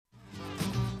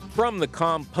From the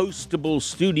compostable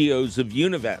studios of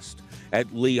Univest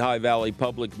at Lehigh Valley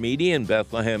Public Media in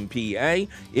Bethlehem, PA,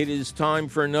 it is time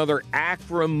for another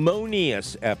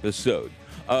acrimonious episode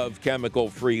of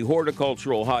chemical-free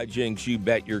horticultural hijinks you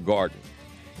bet your garden.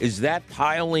 Is that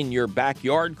pile in your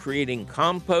backyard creating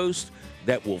compost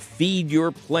that will feed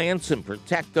your plants and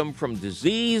protect them from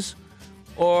disease?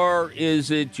 Or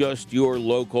is it just your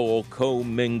local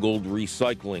commingled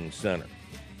recycling center?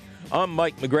 I'm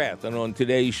Mike McGrath, and on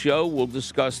today's show, we'll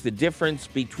discuss the difference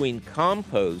between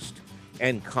compost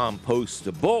and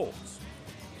compostables.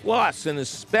 Plus, and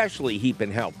especially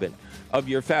heaping helping of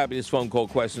your fabulous phone call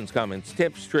questions, comments,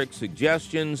 tips, tricks,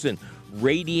 suggestions, and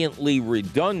radiantly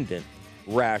redundant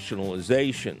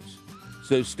rationalizations.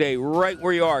 So stay right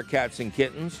where you are, cats and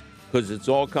kittens, because it's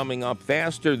all coming up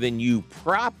faster than you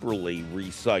properly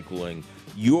recycling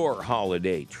your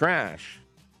holiday trash.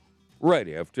 Right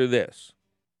after this.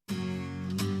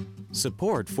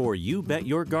 Support for You Bet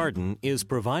Your Garden is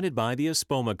provided by the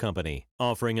Espoma Company,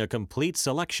 offering a complete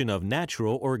selection of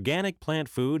natural organic plant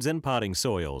foods and potting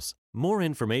soils. More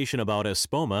information about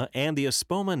Espoma and the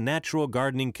Espoma Natural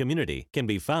Gardening Community can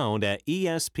be found at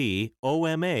espoma.com.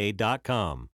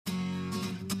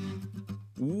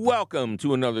 Welcome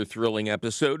to another thrilling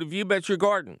episode of You Bet Your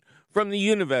Garden from the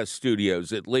Univest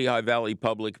studios at Lehigh Valley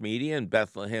Public Media in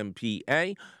Bethlehem, PA.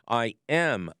 I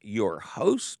am your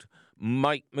host,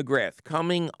 Mike McGrath.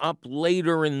 Coming up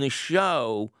later in the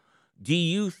show, do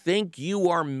you think you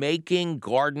are making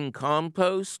garden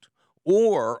compost,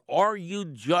 or are you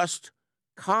just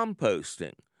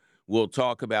composting? We'll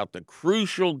talk about the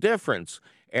crucial difference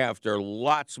after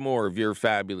lots more of your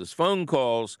fabulous phone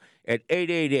calls at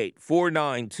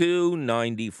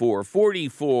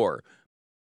 888-492-9444.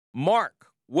 Mark,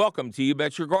 welcome to You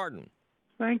Bet Your Garden.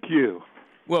 Thank you.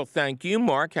 Well, thank you,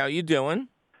 Mark. How you doing?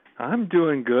 I'm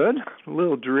doing good. A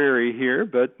little dreary here,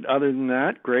 but other than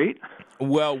that, great.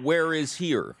 Well, where is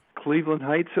here? Cleveland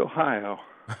Heights, Ohio.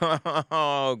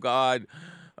 Oh, God.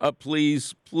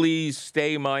 Please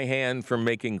stay my hand from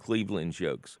making Cleveland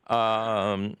jokes.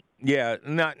 Doesn't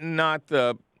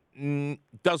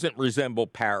resemble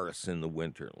Paris in the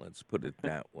winter, let's put it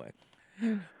that way.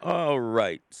 All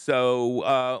right.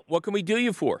 So what can we do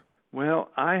you for?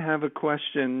 Well, I have a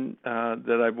question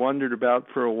that I've wondered about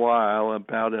for a while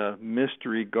about a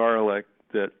mystery garlic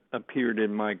that appeared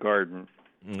in my garden.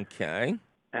 Okay.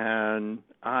 And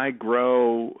I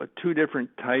grow two different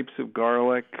types of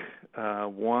garlic.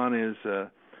 One is a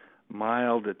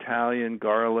mild Italian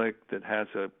garlic that has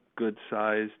a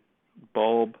good-sized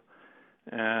bulb,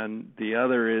 and the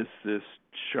other is this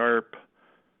sharp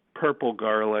purple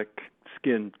garlic,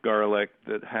 skinned garlic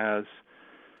that has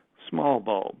small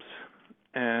bulbs.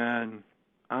 And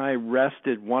I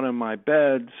rested one of my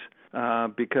beds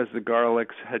because the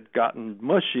garlics had gotten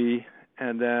mushy,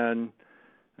 and then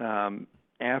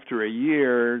after a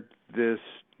year, this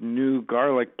new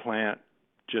garlic plant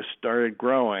just started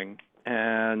growing,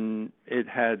 and it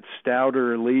had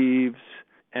stouter leaves,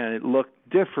 and it looked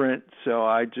different, so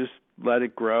I just let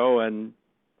it grow, and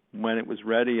when it was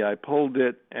ready, I pulled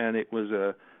it, and it was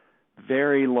a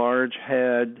very large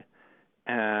head,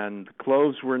 and the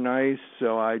cloves were nice,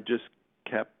 so I just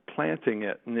kept planting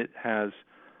it, and it has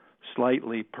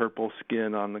slightly purple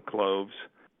skin on the cloves.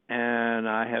 And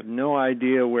I have no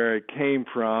idea where it came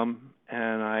from,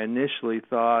 and I initially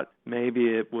thought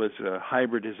maybe it was a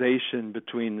hybridization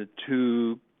between the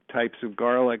two types of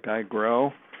garlic I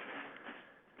grow.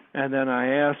 And then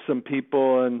I asked some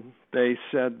people, and they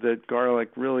said that garlic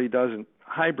really doesn't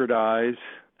hybridize,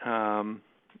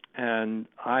 and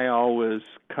I always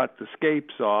cut the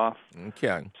scapes off.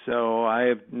 Okay. So I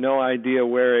have no idea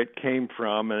where it came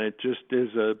from, and it just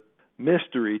is a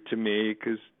mystery to me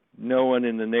because no one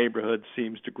in the neighborhood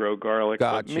seems to grow garlic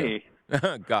but me.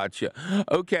 Gotcha.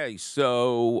 Okay,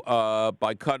 so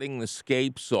by cutting the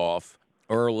scapes off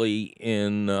early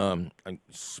in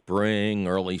spring,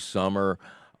 early summer,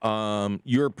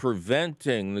 you're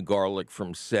preventing the garlic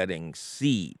from setting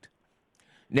seed.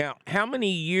 Now, how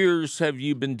many years have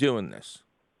you been doing this?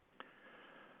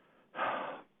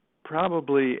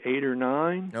 Probably 8 or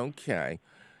 9. Okay.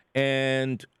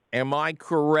 And am I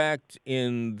correct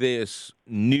in this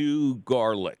new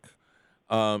garlic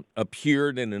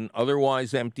appeared in an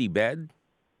otherwise empty bed?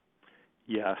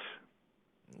 Yes.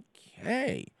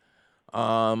 Okay.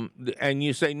 And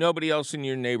you say nobody else in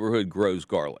your neighborhood grows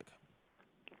garlic?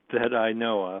 That I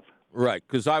know of. Right,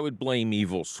 because I would blame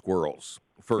evil squirrels,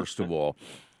 first of all,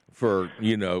 for,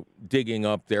 digging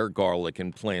up their garlic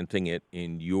and planting it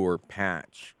in your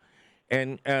patch.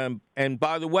 And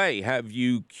by the way, have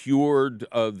you cured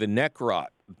the neck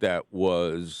rot that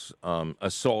was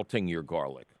assaulting your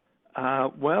garlic?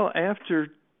 Well, after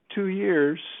 2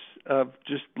 years of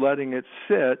just letting it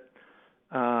sit,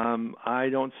 I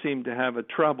don't seem to have a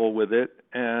trouble with it.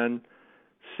 And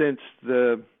since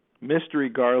the mystery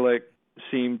garlic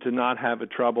seemed to not have a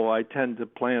trouble, I tend to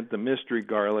plant the mystery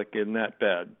garlic in that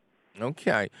bed.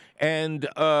 Okay. And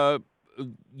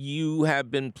you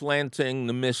have been planting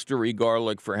the mystery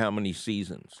garlic for how many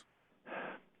seasons?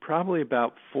 Probably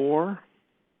about 4.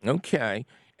 Okay.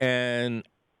 And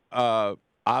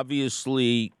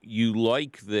obviously you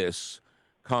like this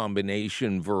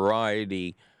combination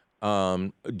variety.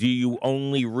 Do you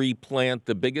only replant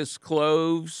the biggest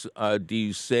cloves? Do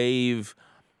you save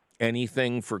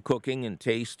anything for cooking and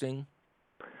tasting?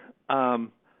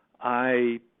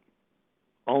 I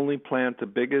only plant the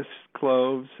biggest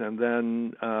cloves, and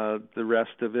then the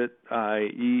rest of it I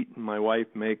eat. My wife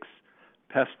makes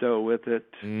pesto with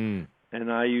it, and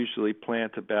I usually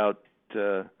plant about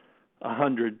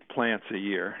 100 plants a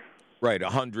year. Right,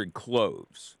 100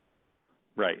 cloves.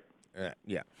 Right.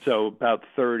 Yeah. So about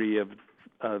 30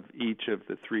 of each of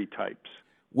the 3 types.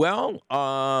 Well,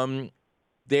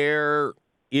 there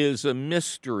is a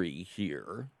mystery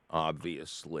here,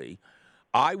 obviously.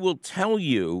 I will tell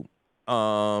you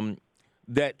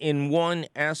that in one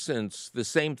essence, the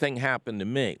same thing happened to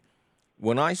me.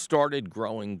 When I started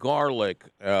growing garlic,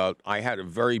 I had a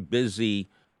very busy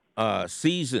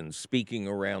season speaking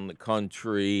around the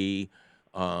country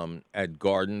at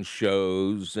garden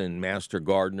shows and master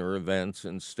gardener events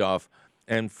and stuff.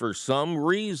 And for some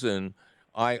reason,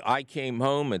 I came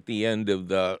home at the end of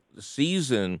the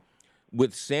season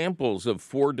with samples of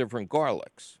 4 different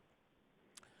garlics.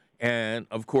 And,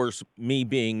 of course, me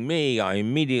being me, I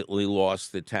immediately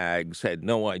lost the tags, had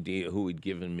no idea who had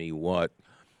given me what.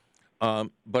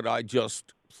 But I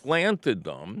just planted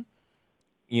them,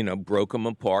 broke them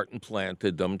apart and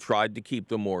planted them, tried to keep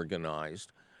them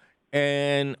organized.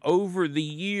 And over the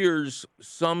years,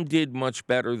 some did much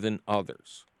better than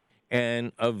others.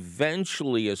 And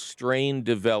eventually a strain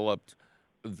developed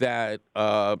that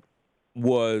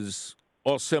was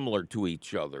all similar to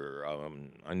each other.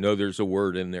 I know there's a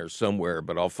word in there somewhere,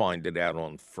 but I'll find it out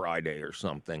on Friday or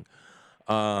something.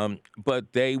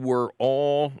 But they were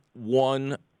all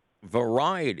one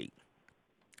variety.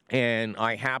 And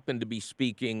I happened to be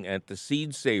speaking at the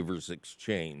Seed Savers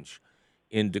Exchange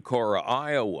in Decorah,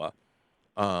 Iowa,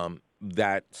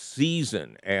 that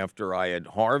season after I had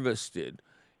harvested,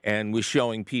 and was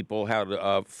showing people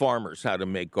farmers how to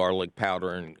make garlic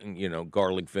powder and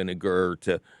garlic vinegar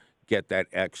to get that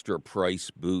extra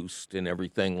price boost and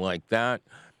everything like that.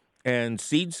 And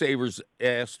Seed Savers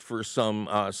asked for some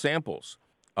samples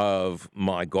of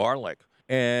my garlic.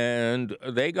 And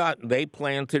they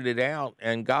planted it out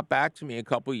and got back to me a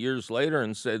couple years later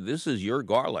and said, "This is your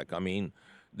garlic. I mean,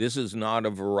 this is not a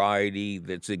variety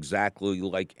that's exactly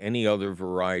like any other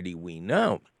variety we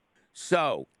know."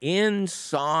 So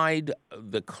inside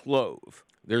the clove,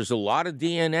 there's a lot of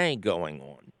DNA going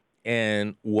on.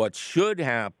 And what should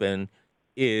happen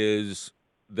is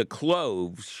the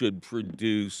clove should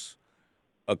produce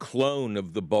a clone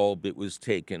of the bulb it was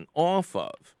taken off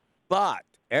of. But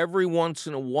every once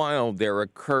in a while, there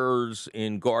occurs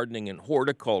in gardening and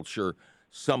horticulture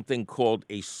something called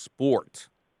a sport,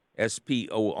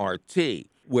 S-P-O-R-T,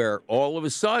 where all of a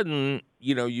sudden,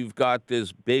 you've got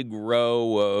this big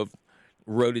row of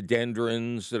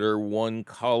rhododendrons that are one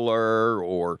color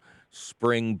or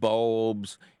spring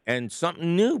bulbs, and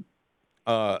something new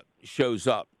shows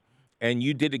up. And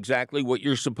you did exactly what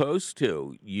you're supposed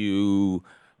to. You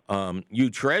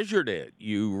treasured it.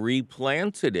 You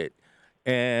replanted it.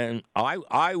 And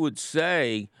I would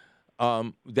say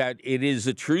that it is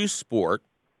a true sport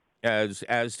as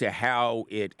to how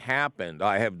it happened.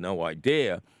 I have no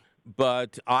idea.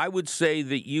 But I would say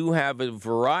that you have a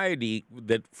variety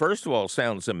that, first of all,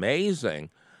 sounds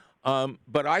amazing.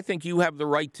 But I think you have the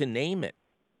right to name it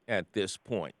at this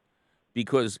point,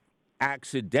 because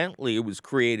accidentally it was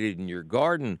created in your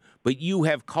garden, but you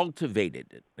have cultivated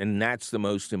it, and that's the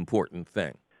most important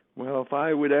thing. Well, if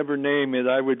I would ever name it,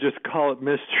 I would just call it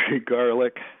mystery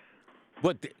garlic.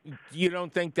 But you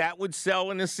don't think that would sell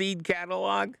in a seed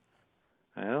catalog?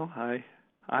 Well,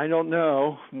 I don't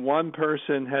know. One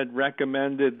person had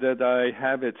recommended that I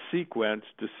have it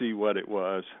sequenced to see what it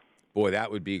was. Boy,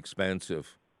 that would be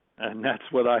expensive. And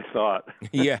that's what I thought.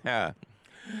 Yeah.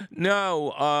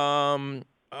 No,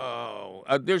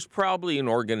 there's probably an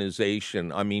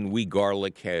organization. I mean, we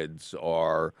garlic heads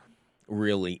are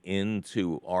really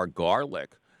into our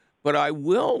garlic. But I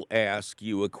will ask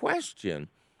you a question.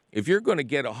 If you're going to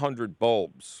get 100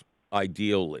 bulbs,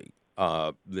 ideally,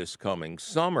 this coming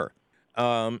summer,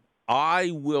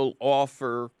 I will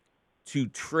offer to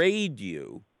trade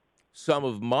you some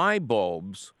of my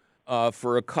bulbs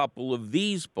for a couple of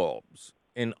these bulbs,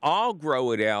 and I'll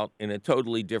grow it out in a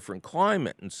totally different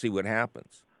climate and see what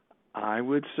happens. I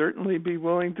would certainly be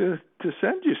willing to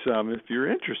send you some if you're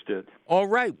interested. All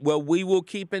right. Well, we will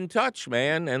keep in touch,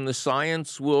 man, and the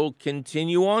science will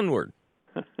continue onward.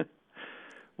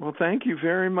 Well, thank you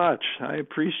very much. I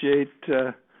appreciate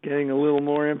getting a little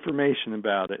more information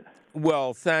about it.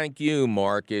 Well, thank you,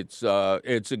 Mark. It's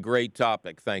a great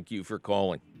topic. Thank you for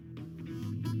calling.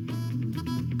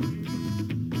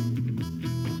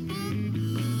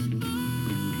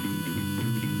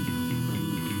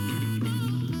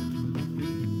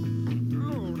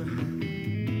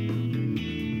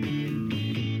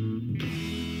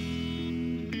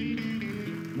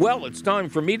 Well, it's time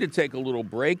for me to take a little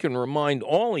break and remind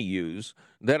all of yous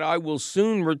that I will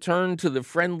soon return to the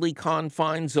friendly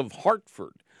confines of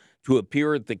Hartford to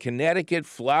appear at the Connecticut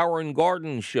Flower and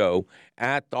Garden Show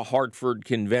at the Hartford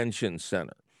Convention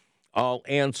Center. I'll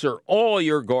answer all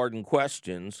your garden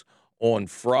questions on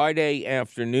Friday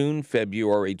afternoon,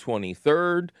 February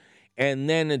 23rd, and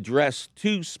then address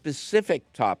 2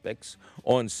 specific topics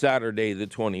on Saturday the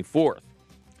 24th.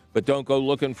 But don't go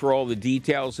looking for all the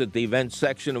details at the event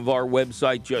section of our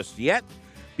website just yet,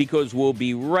 because we'll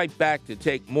be right back to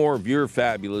take more of your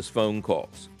fabulous phone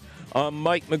calls. I'm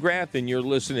Mike McGrath, and you're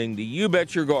listening to You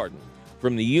Bet Your Garden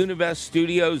from the Univest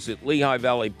Studios at Lehigh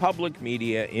Valley Public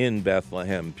Media in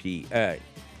Bethlehem, PA.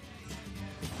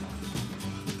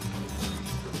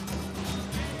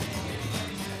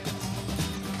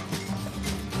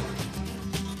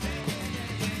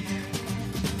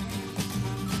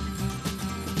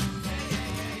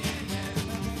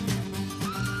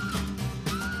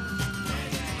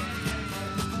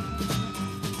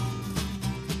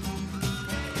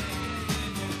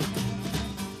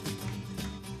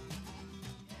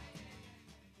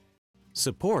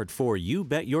 Support for You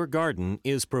Bet Your Garden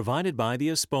is provided by the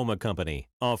Espoma Company,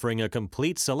 offering a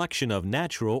complete selection of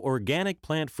natural organic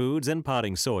plant foods and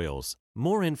potting soils.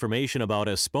 More information about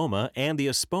Espoma and the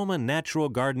Espoma Natural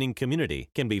Gardening Community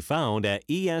can be found at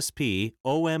espoma.com.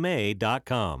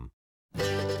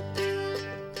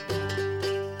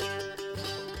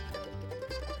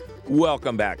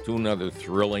 Welcome back to another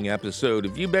thrilling episode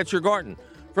of You Bet Your Garden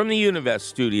from the Univest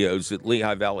Studios at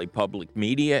Lehigh Valley Public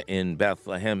Media in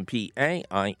Bethlehem, PA.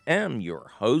 I am your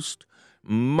host,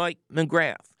 Mike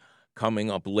McGrath.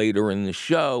 Coming up later in the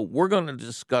show, we're going to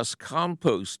discuss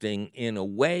composting in a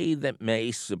way that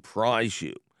may surprise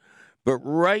you. But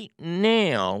right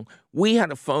now, we had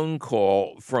a phone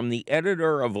call from the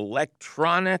editor of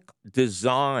Electronic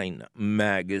Design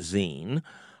magazine,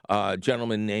 a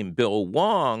gentleman named Bill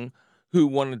Wong, who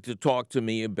wanted to talk to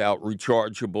me about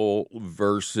rechargeable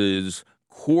versus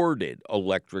corded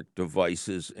electric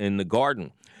devices in the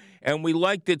garden. And we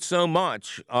liked it so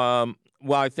much,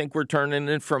 I think we're turning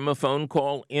it from a phone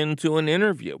call into an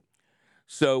interview.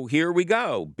 So here we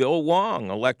go. Bill Wong,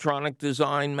 Electronic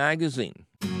Design Magazine.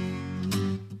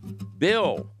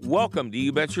 Bill, welcome to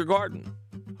You Bet Your Garden.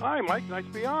 Hi, Mike. Nice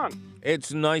to be on.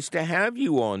 It's nice to have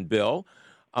you on, Bill.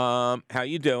 How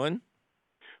you doing?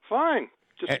 Fine.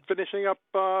 Just finishing up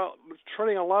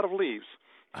shredding a lot of leaves.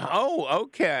 Oh,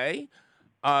 okay.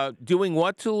 Doing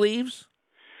what to leaves?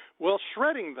 Well,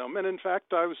 shredding them. And in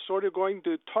fact, I was sort of going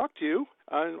to talk to you.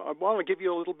 I want to give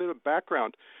you a little bit of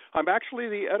background. I'm actually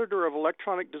the editor of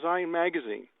Electronic Design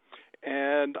magazine,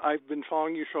 and I've been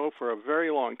following your show for a very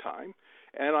long time.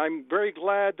 And I'm very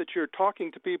glad that you're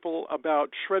talking to people about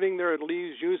shredding their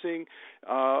leaves using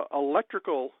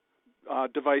electrical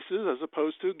devices as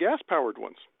opposed to gas-powered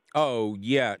ones. Oh,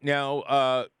 yeah.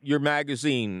 Now, your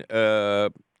magazine,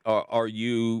 are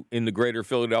you in the greater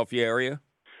Philadelphia area?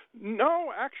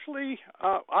 No, actually,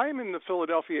 I'm in the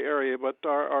Philadelphia area, but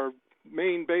our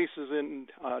main base is in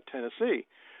Tennessee.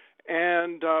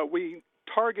 And we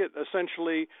target,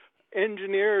 essentially,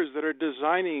 engineers that are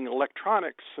designing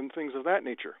electronics and things of that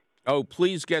nature. Oh,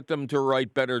 please get them to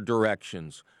write better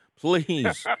directions.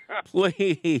 Please,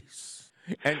 please.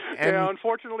 And yeah,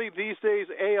 unfortunately, these days,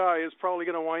 AI is probably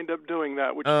going to wind up doing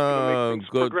that, which is going to make things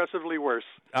progressively worse.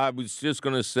 I was just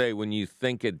going to say, when you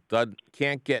think it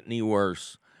can't get any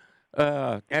worse,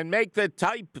 and make the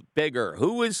type bigger.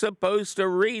 Who is supposed to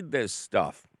read this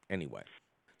stuff? Anyway,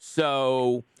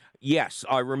 so, yes,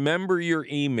 I remember your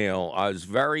email. I was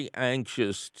very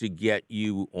anxious to get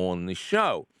you on the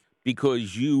show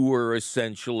because you were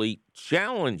essentially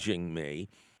challenging me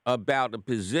about a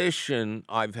position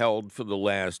I've held for the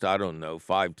last,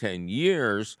 5-10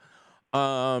 years,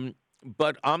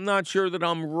 but I'm not sure that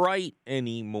I'm right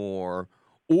anymore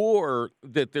or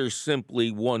that there's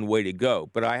simply one way to go.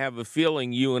 But I have a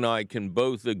feeling you and I can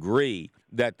both agree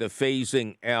that the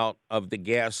phasing out of the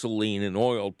gasoline and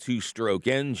oil two-stroke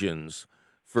engines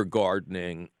for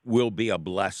gardening will be a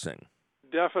blessing.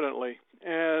 Definitely.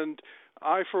 And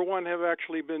I, for one, have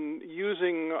actually been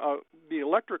using the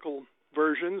electrical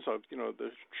versions of,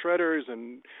 the shredders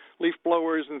and leaf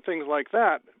blowers and things like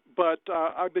that. But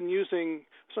I've been using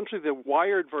essentially the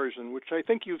wired version, which I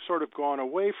think you've sort of gone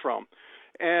away from.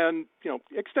 And,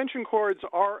 extension cords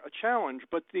are a challenge,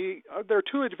 but there are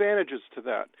two advantages to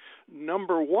that.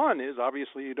 Number one is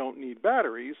obviously you don't need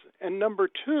batteries. And number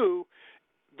two,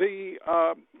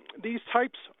 these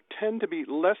types tend to be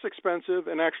less expensive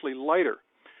and actually lighter,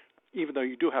 even though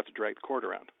you do have to drag the cord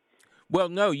around. Well,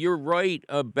 no, you're right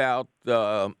about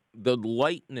the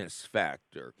lightness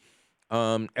factor.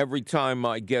 Every time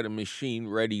I get a machine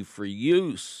ready for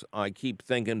use, I keep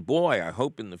thinking, boy, I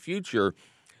hope in the future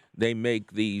they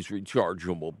make these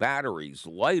rechargeable batteries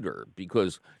lighter,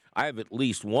 because I have at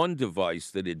least one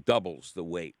device that it doubles the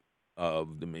weight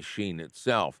of the machine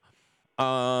itself.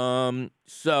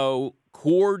 So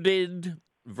corded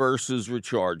versus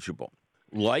rechargeable.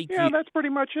 That's pretty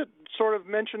much it. Sort of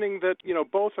mentioning that,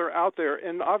 both are out there.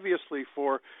 And obviously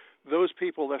for those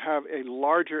people that have a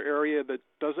larger area that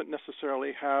doesn't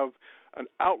necessarily have an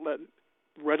outlet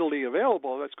readily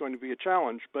available, that's going to be a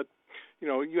challenge. But,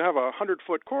 you have a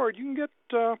 100-foot cord, you can get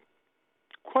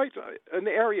quite an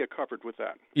area covered with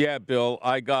that. Yeah, Bill,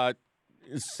 I got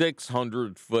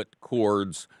 600-foot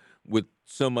cords with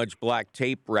so much black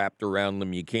tape wrapped around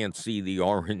them you can't see the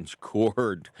orange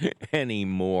cord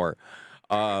anymore.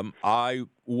 I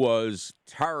was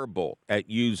terrible at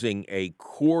using a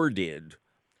corded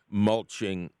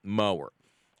mulching mower.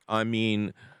 I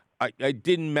mean, it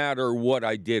didn't matter what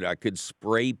I did. I could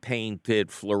spray paint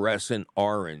it fluorescent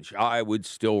orange. I would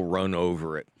still run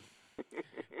over it.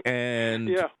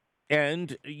 And,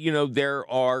 there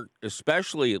are,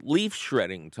 especially at leaf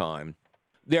shredding time,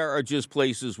 there are just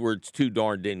places where it's too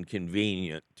darned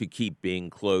inconvenient to keep being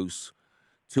close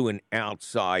to an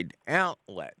outside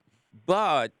outlet.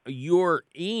 But your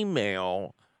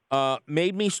email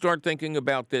made me start thinking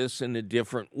about this in a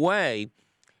different way,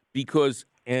 because,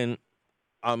 and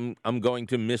I'm going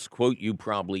to misquote you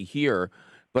probably here,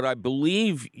 but I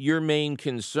believe your main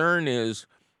concern is,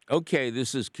 okay,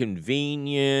 this is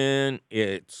convenient,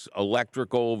 it's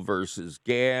electrical versus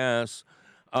gas,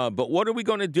 but what are we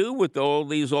going to do with all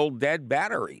these old dead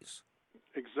batteries?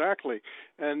 Exactly.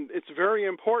 And it's very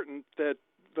important that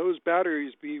those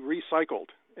batteries be recycled.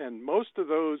 And most of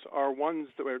those are ones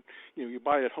that are, you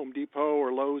buy at Home Depot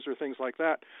or Lowe's or things like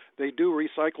that. They do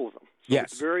recycle them. So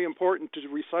yes. It's very important to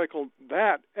recycle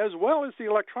that, as well as the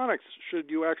electronics, should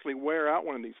you actually wear out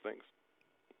one of these things.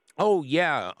 Oh,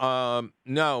 yeah.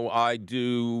 No, I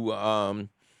do. Home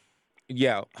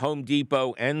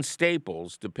Depot and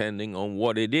Staples, depending on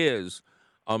what it is.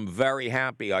 I'm very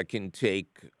happy I can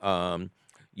take, at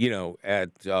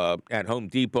Home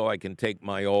Depot, I can take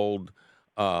my old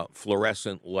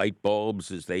fluorescent light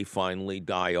bulbs as they finally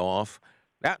die off.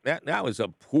 That was a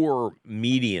poor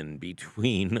median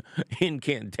between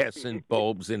incandescent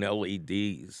bulbs and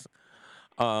LEDs.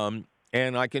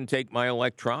 And I can take my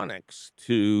electronics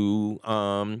to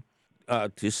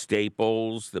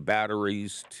Staples, the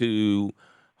batteries to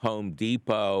Home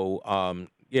Depot.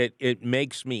 It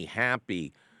makes me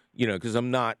happy, because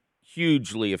I'm not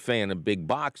hugely a fan of big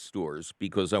box stores,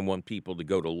 because I want people to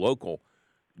go to local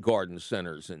garden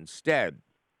centers instead.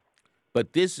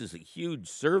 But this is a huge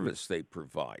service they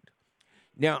provide.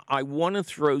 Now, I want to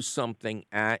throw something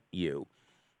at you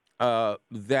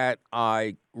that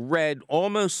I read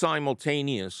almost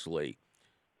simultaneously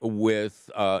with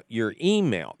your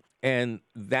email. And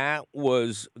that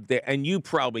was, and you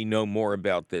probably know more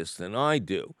about this than I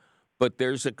do, but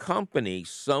there's a company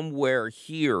somewhere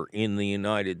here in the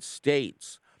United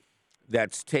States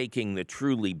that's taking the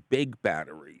truly big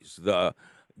batteries, the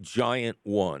giant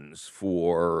ones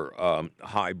for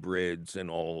hybrids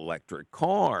and all-electric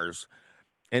cars,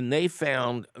 and they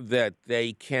found that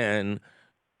they can,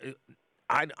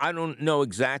 I don't know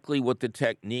exactly what the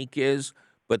technique is,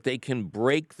 but they can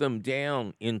break them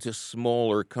down into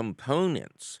smaller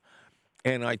components.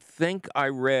 And I think I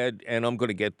read, and I'm going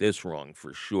to get this wrong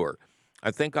for sure,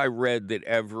 I think I read that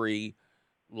every,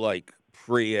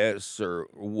 Prius or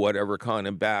whatever kind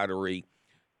of battery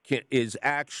is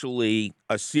actually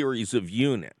a series of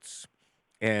units.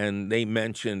 And they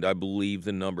mentioned, I believe,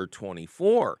 the number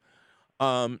 24.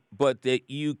 But that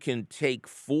you can take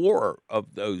 4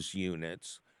 of those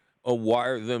units,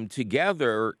 wire them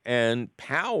together, and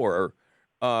power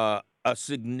a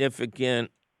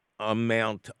significant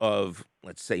amount of,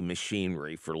 let's say,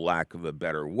 machinery, for lack of a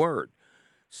better word.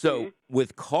 So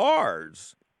with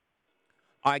cars,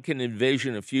 I can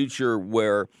envision a future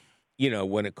where,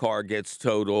 when a car gets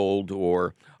totaled,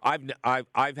 or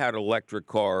I've had electric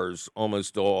cars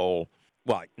almost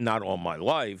not all my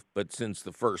life, but since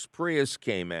the first Prius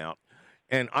came out,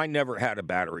 and I never had a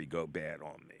battery go bad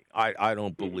on me. I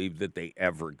don't believe that they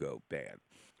ever go bad.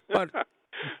 But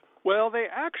well, they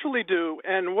actually do.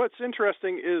 And what's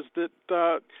interesting is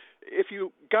that if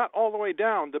you got all the way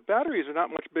down, the batteries are not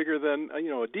much bigger than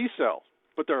a D cell,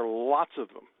 but there are lots of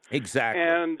them. Exactly.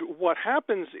 And what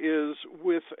happens is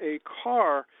with a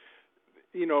car,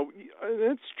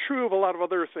 it's true of a lot of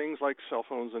other things like cell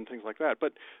phones and things like that,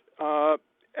 but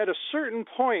at a certain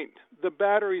point, the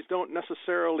batteries don't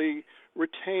necessarily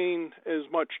retain as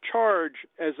much charge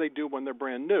as they do when they're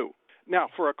brand new. Now,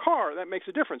 for a car, that makes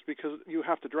a difference because you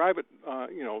have to drive it,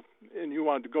 and you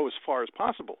want it to go as far as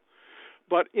possible.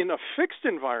 But in a fixed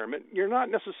environment, you're not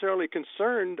necessarily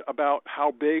concerned about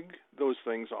how big those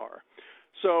things are.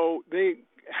 So they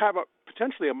have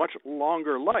potentially a much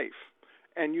longer life,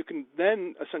 and you can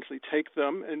then essentially take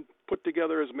them and put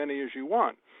together as many as you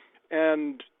want.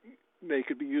 And they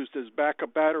could be used as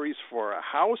backup batteries for a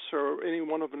house or any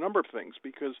one of a number of things,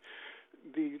 because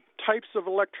the types of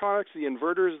electronics, the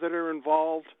inverters that are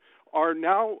involved, are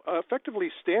now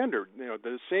effectively standard.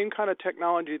 The same kind of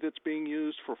technology that's being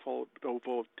used for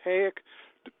photovoltaic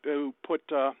to put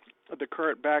the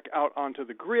current back out onto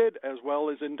the grid as well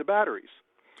as into batteries.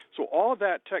 So all of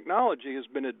that technology has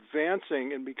been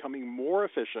advancing and becoming more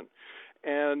efficient,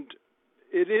 and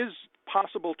it is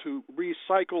possible to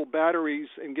recycle batteries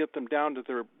and get them down to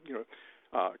their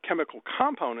chemical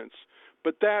components,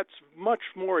 but that's much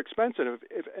more expensive.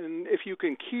 If you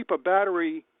can keep a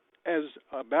battery as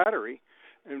a battery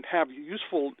and have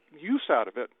useful use out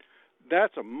of it,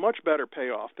 that's a much better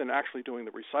payoff than actually doing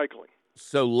the recycling.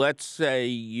 So let's say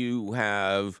you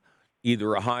have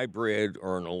either a hybrid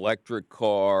or an electric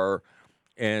car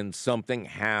and something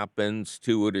happens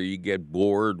to it or you get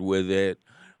bored with it.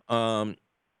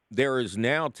 There is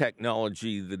now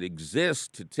technology that exists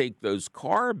to take those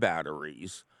car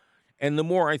batteries, and the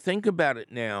more I think about it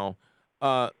now,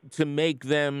 to make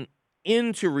them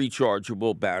into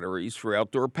rechargeable batteries for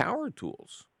outdoor power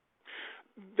tools.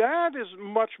 That is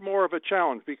much more of a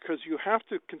challenge because you have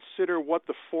to consider what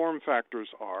the form factors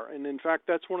are. And in fact,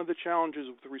 that's one of the challenges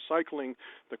with recycling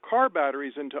the car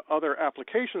batteries into other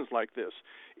applications like this,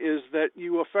 is that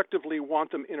you effectively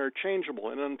want them interchangeable.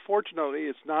 And unfortunately,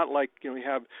 it's not like you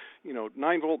have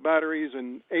 9-volt batteries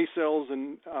and A cells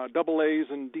and double A's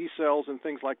and D cells and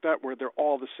things like that where they're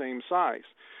all the same size.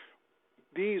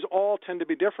 These all tend to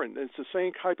be different. It's the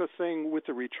same type of thing with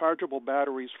the rechargeable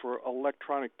batteries for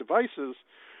electronic devices.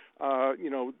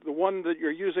 The one that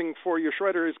you're using for your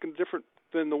shredder is different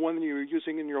than the one you're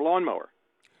using in your lawnmower.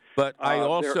 But I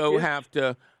also have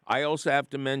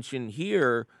to mention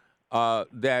here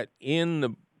that in the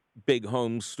big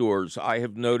home stores, I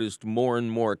have noticed more and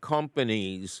more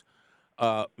companies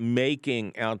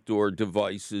making outdoor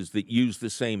devices that use the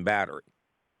same battery.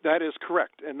 That is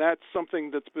correct, and that's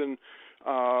something that's been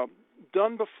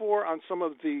done before on some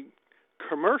of the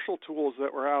commercial tools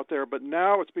that were out there, but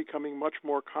now it's becoming much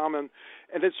more common,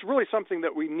 and it's really something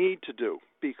that we need to do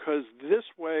because this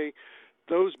way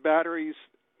those batteries,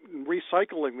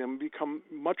 recycling them, become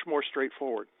much more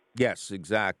straightforward. Yes,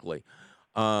 exactly.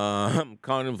 Kind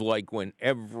of like when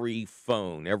every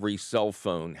cell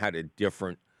phone had a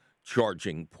different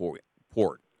charging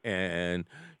port. And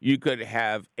you could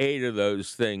have 8 of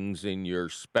those things in your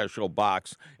special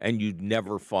box, and you'd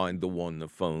never find the one the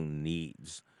phone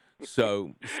needs.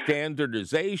 So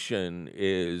standardization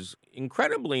is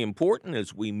incredibly important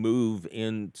as we move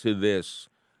into this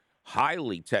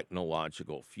highly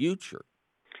technological future.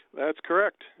 That's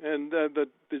correct. And the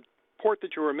port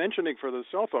that you were mentioning for the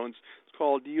cell phones is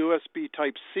called USB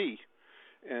Type-C.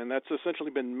 And that's essentially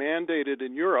been mandated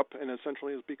in Europe and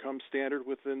essentially has become standard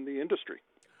within the industry.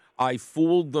 I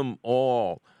fooled them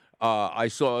all. I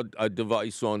saw a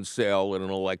device on sale at an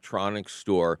electronics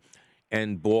store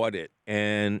and bought it,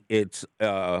 and it's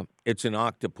an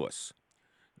octopus.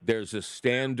 There's a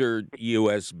standard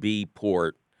USB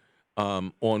port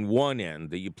on one end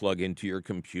that you plug into your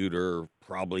computer,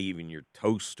 probably even your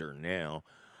toaster now,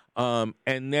 and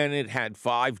then it had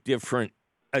 5 different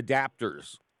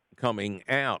adapters coming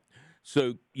out,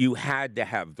 so you had to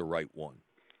have the right one.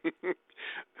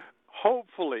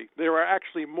 Hopefully. There are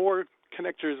actually more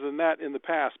connectors than that in the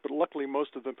past, but luckily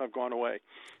most of them have gone away.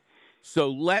 So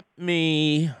let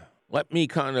me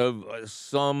kind of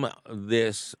sum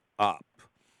this up.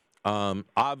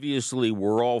 Obviously,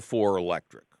 we're all for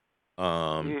electric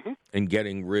and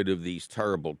getting rid of these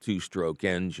terrible 2-stroke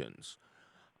engines.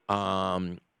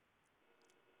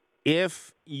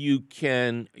 if you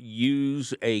can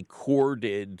use a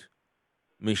corded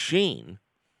machine,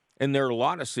 and there are a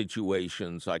lot of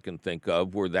situations I can think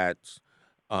of where that's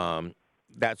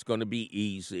going to be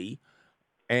easy,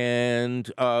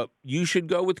 and you should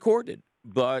go with corded.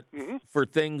 But for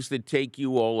things that take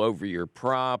you all over your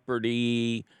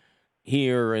property,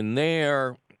 here and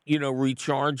there,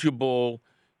 rechargeable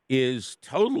is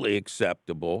totally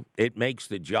acceptable. It makes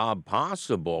the job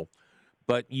possible,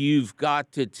 but you've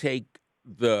got to take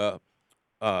the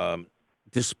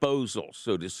disposal,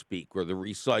 so to speak, or the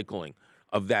recycling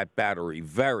of that battery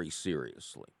very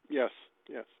seriously. Yes.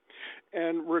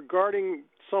 And regarding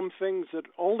some things that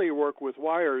only work with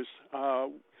wires,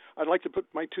 I'd like to put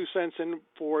my 2 cents in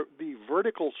for the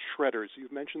vertical shredders.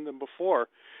 You've mentioned them before.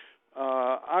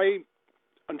 I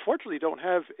unfortunately don't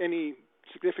have any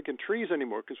significant trees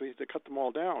anymore because we had to cut them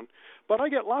all down. But I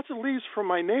get lots of leaves from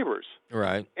my neighbors.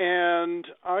 Right. And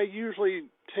I usually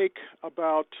take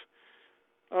about,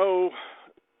 2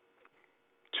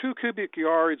 cubic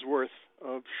yards worth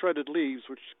of shredded leaves,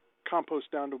 which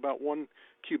compost down to about 1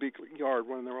 cubic yard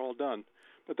when they're all done.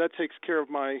 But that takes care of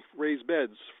my raised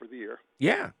beds for the year.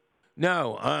 Yeah.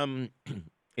 No,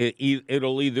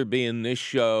 it'll either be in this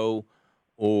show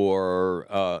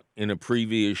or in a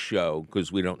previous show,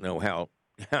 because we don't know how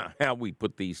we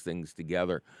put these things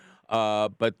together.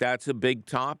 But that's a big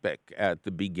topic at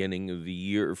the beginning of the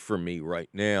year for me right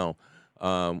now.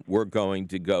 We're going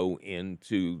to go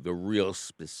into the real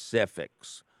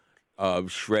specifics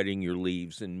of shredding your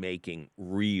leaves and making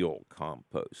real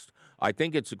compost. I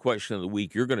think it's a question of the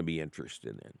week you're going to be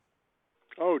interested in.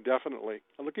 Oh, definitely.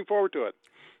 I'm looking forward to it.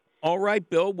 All right,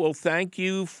 Bill. Well, thank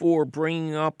you for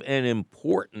bringing up an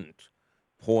important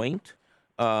point.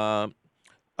 Bill,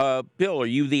 are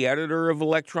you the editor of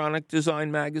Electronic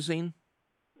Design Magazine?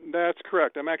 That's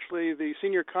correct. I'm actually the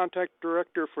senior contact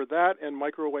director for that and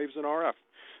microwaves and RF.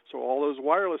 So all those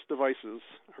wireless devices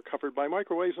are covered by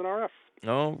microwaves and RF.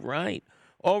 All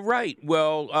right.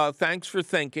 Well, thanks for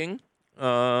thinking.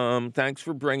 Thanks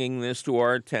for bringing this to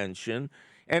our attention.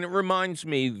 And it reminds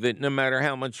me that no matter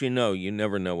how much you know, you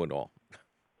never know it all.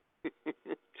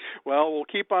 Well, we'll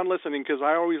keep on listening because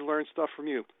I always learn stuff from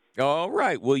you. All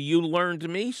right. Well, you learned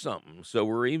me something, so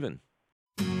we're even.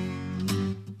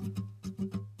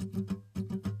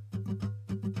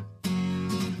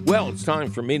 Well, it's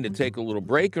time for me to take a little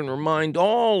break and remind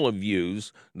all of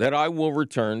yous that I will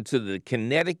return to the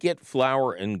Connecticut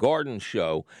Flower and Garden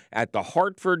Show at the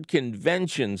Hartford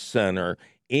Convention Center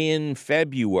in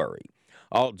February.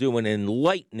 I'll do an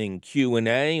enlightening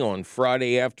Q&A on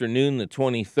Friday afternoon, the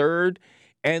 23rd,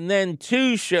 and then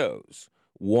 2 shows,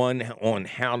 one on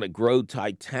how to grow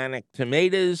Titanic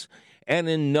tomatoes and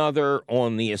another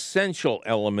on the essential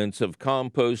elements of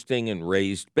composting and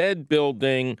raised bed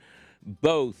building,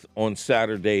 both on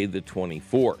Saturday, the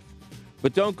 24th.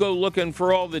 But don't go looking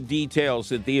for all the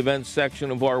details at the events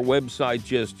section of our website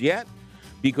just yet,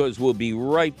 because we'll be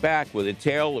right back with a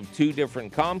tale of 2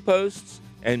 different composts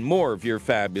and more of your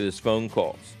fabulous phone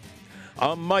calls.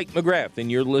 I'm Mike McGrath,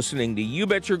 and you're listening to You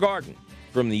Bet Your Garden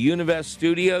from the Univest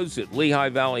Studios at Lehigh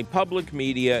Valley Public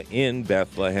Media in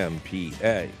Bethlehem,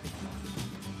 PA.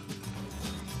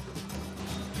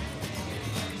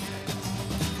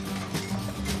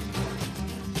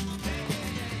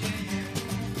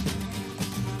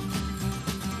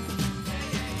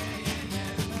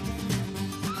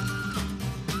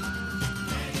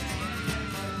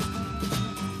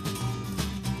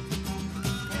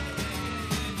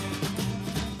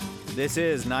 This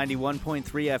is 91.3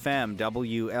 FM,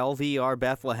 WLVR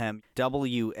Bethlehem,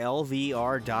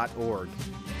 WLVR.org.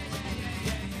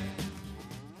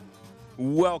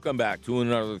 Welcome back to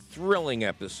another thrilling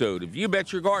episode of You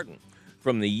Bet Your Garden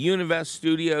from the Univest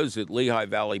Studios at Lehigh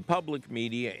Valley Public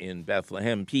Media in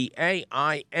Bethlehem, PA.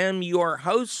 I am your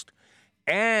host,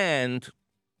 and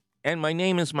my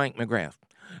name is Mike McGrath.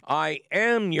 I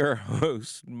am your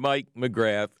host, Mike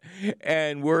McGrath,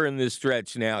 and we're in the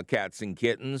stretch now, cats and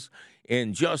kittens.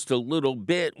 In just a little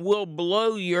bit, we'll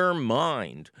blow your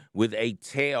mind with a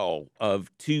tale of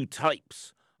 2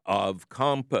 types of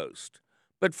compost.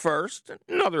 But first,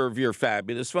 another of your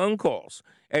fabulous phone calls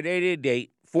at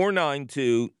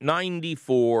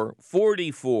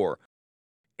 888-492-9444.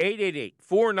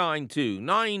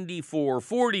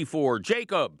 888-492-9444.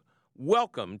 Jacob,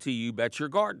 welcome to You Bet Your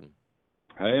Garden.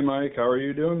 Hey, Mike. How are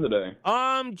you doing today?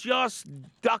 I'm just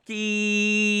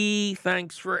ducky.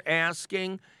 Thanks for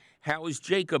asking. How is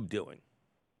Jacob doing?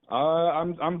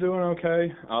 I'm doing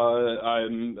okay.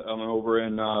 I'm over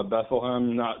in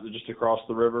Bethlehem, not just across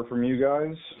the river from you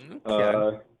guys.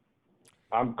 Okay.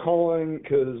 I'm calling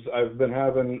because I've been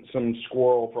having some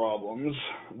squirrel problems.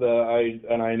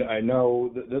 I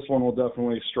know that this one will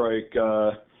definitely strike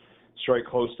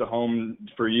close to home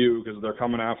for you because they're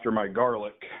coming after my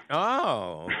garlic.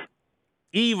 Oh,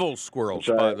 evil squirrels,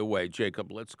 by the way,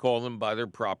 Jacob. Let's call them by their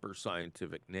proper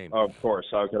scientific name. Of course,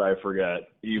 how could I forget?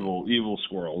 Evil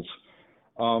squirrels.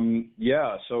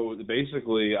 Yeah, so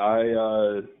basically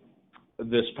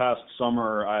this past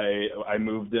summer I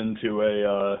moved into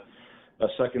a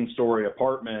second-story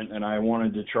apartment, and I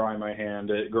wanted to try my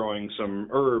hand at growing some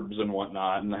herbs and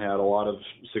whatnot, and I had a lot of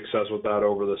success with that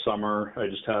over the summer. I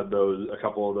just had a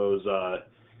couple of those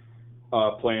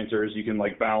planters you can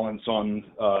like balance on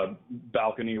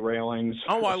balcony railings.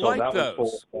 Oh, I so like that those.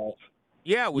 Was full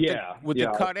yeah, with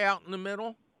the cutout in the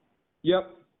middle.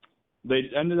 Yep.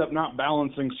 They ended up not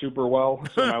balancing super well,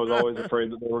 so I was always afraid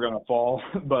that they were going to fall.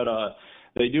 But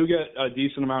they do get a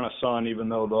decent amount of sun, even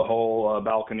though the whole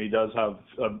balcony does have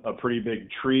a pretty big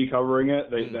tree covering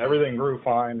it. Everything grew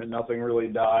fine, and nothing really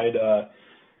died.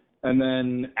 And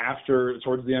then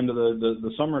towards the end of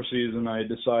the summer season, I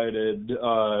decided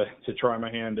to try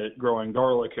my hand at growing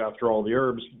garlic after all the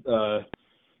herbs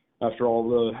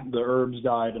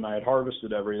died and I had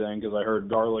harvested everything, because I heard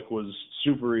garlic was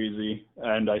super easy,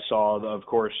 and I saw, of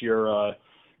course, your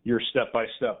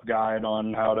step-by-step guide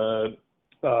on how to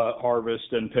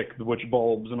harvest and pick which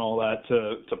bulbs and all that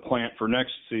to plant for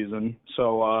next season.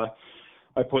 So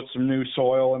I put some new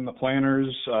soil in the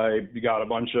planters. I got a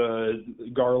bunch of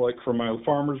garlic from my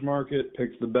farmer's market,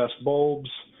 picked the best bulbs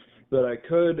that I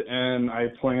could, and I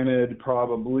planted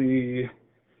probably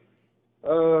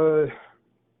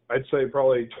I'd say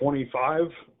probably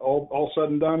 25 all said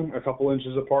and done, a couple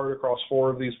inches apart across 4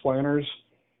 of these planters.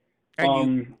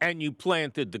 And you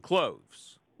planted the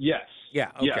cloves? Yes. Yeah,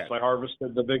 okay. Yes, I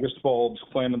harvested the biggest bulbs,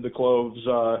 planted the cloves,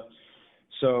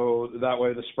 so that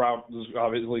way the sprout was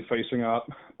obviously facing up.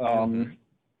 And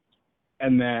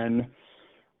then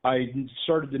I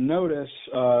started to notice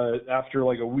after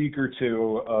like a week or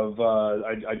two of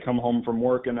I'd come home from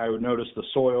work and I would notice the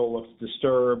soil looked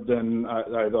disturbed, and I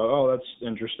thought, oh, that's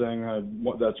interesting.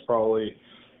 That's probably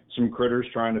some critters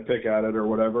trying to pick at it or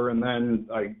whatever. And then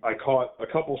I caught a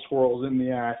couple squirrels in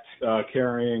the act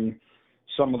carrying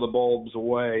some of the bulbs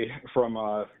away from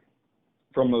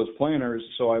those planters.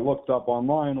 So I looked up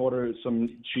online what are some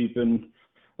cheap and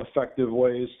effective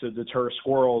ways to deter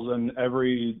squirrels, and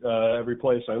every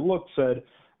place I looked said,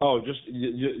 oh, just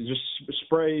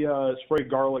spray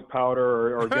garlic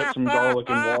powder or get some garlic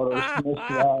and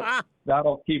water.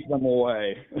 That'll keep them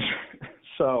away.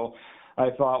 So I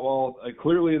thought, well,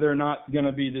 clearly they're not going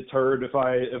to be deterred if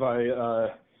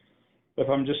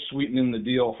I'm just sweetening the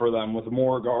deal for them with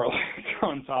more garlic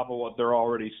on top of what they're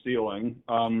already stealing.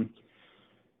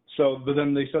 But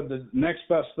then they said the next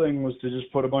best thing was to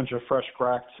just put a bunch of fresh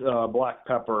cracked black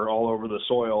pepper all over the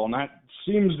soil, and that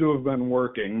seems to have been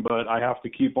working, but I have to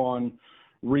keep on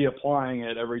reapplying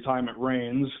it every time it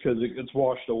rains because it gets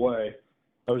washed away.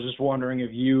 I was just wondering if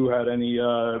you had any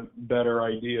better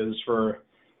ideas for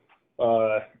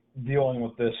dealing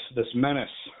with this menace.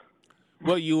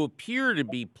 Well, you appear to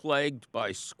be plagued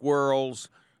by squirrels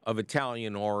of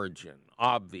Italian origin,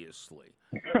 obviously.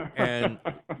 And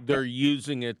they're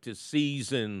using it to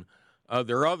season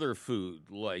their other food,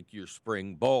 like your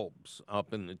spring bulbs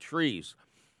up in the trees.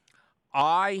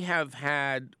 I have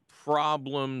had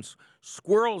problems.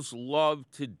 Squirrels love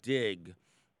to dig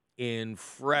in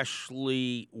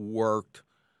freshly worked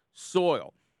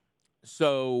soil.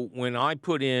 So when I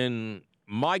put in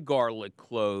my garlic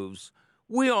cloves,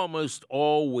 we almost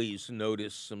always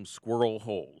notice some squirrel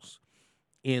holes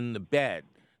in the bed.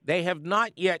 They have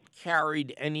not yet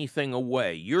carried anything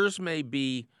away. Yours may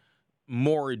be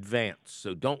more advanced,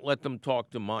 so don't let them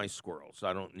talk to my squirrels.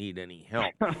 I don't need any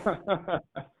help. I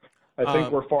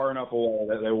think we're far enough away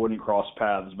that they wouldn't cross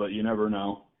paths, but you never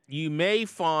know. You may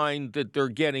find that they're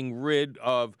getting rid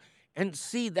of, and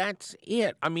see, that's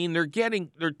it. I mean, they're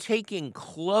taking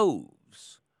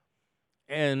cloves,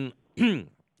 and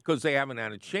because they haven't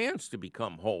had a chance to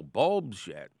become whole bulbs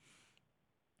yet,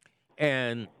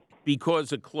 and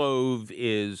because a clove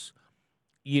is,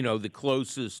 the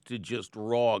closest to just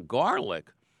raw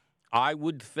garlic, I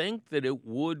would think that it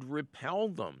would repel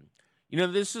them.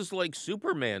 This is like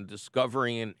Superman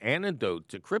discovering an antidote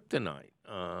to kryptonite.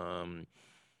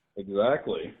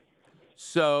 Exactly.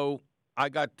 So I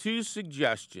got 2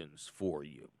 suggestions for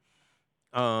you.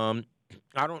 I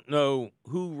don't know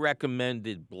who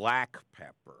recommended black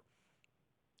pepper,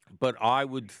 but I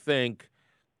would think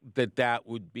that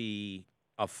would be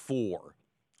a 4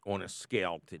 on a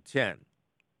scale to 10,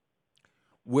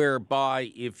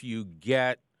 whereby if you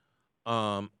get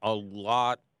a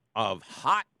lot of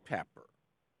hot pepper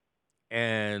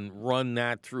and run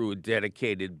that through a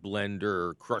dedicated blender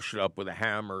or crush it up with a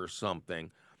hammer or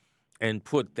something and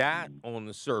put that on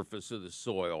the surface of the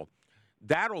soil,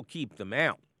 that'll keep them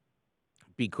out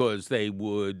because they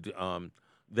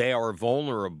are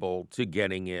vulnerable to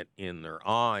getting it in their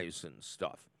eyes and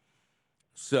stuff.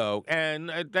 So, and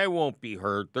they won't be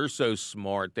hurt. They're so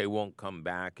smart, they won't come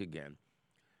back again.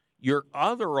 Your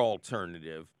other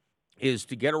alternative is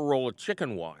to get a roll of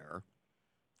chicken wire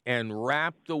and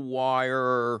wrap the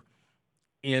wire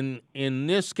in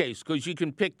this case, because you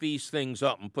can pick these things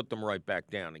up and put them right back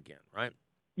down again, right?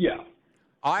 Yeah.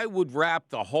 I would wrap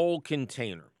the whole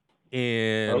container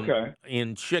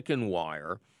in chicken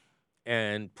wire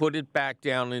and put it back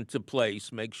down into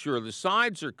place, make sure the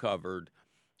sides are covered,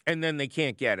 and then they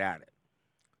can't get at it.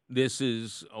 This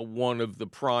is one of the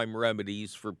prime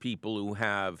remedies for people who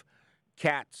have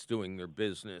cats doing their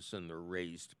business in their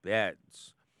raised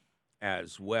beds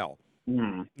as well.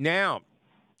 Now,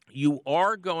 you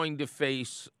are going to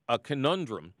face a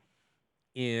conundrum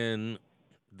in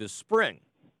the spring.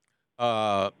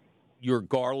 Your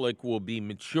garlic will be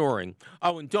maturing.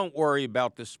 Oh, and don't worry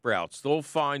about the sprouts. They'll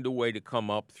find a way to come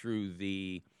up through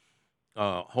the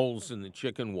holes in the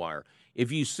chicken wire.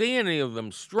 If you see any of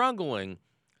them struggling,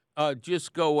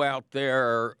 just go out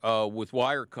there with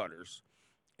wire cutters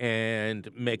and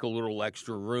make a little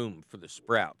extra room for the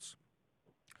sprouts.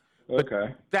 Okay.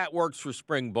 But that works for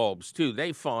spring bulbs, too.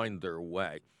 They find their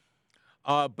way.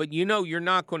 But, you're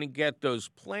not going to get those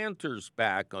planters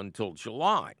back until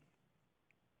July.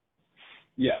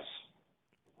 Yes.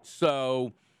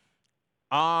 So,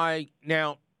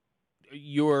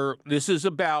 this is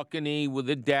a balcony with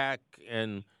a deck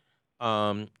and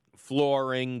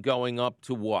flooring going up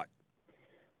to what?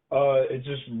 It's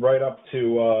just right up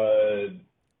to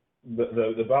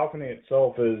the balcony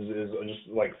itself is just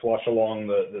like flush along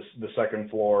the second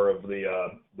floor of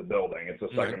the building. It's a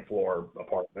second floor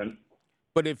apartment.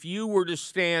 But if you were to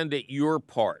stand at your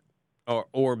part,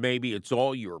 or maybe it's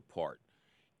all your part,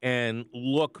 and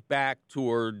look back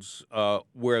towards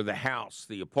where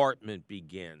the apartment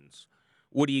begins,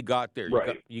 what do you got there?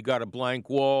 Right. You got a blank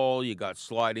wall. You got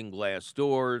sliding glass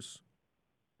doors.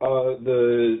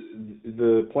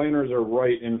 The planters are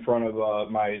right in front of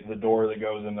the door that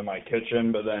goes into my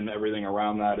kitchen, but then everything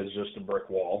around that is just a brick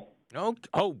wall.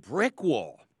 Oh, brick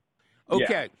wall. Okay.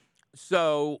 Yeah.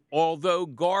 So, although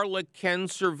garlic can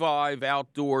survive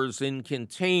outdoors in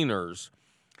containers,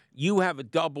 you have a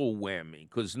double whammy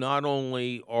because not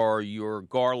only are your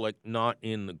garlic not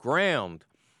in the ground,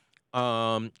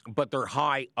 but they're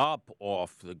high up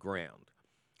off the ground.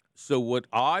 So what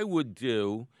I would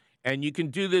do, and you can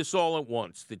do this all at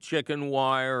once, the chicken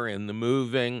wire and the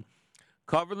moving,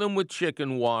 cover them with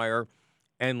chicken wire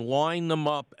and line them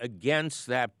up against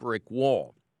that brick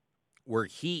wall where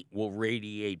heat will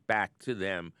radiate back to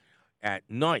them at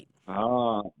night.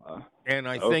 And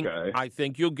I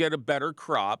think you'll get a better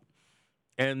crop,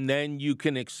 and then you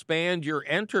can expand your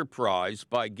enterprise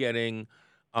by getting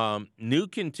new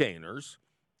containers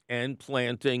and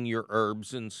planting your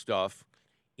herbs and stuff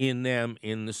in them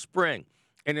in the spring.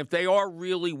 And if they are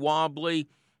really wobbly,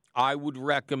 I would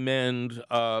recommend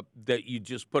that you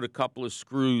just put a couple of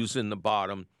screws in the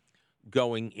bottom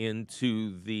going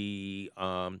into the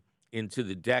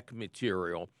deck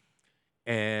material,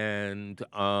 and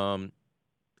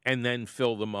then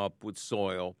fill them up with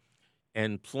soil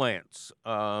and plants.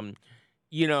 And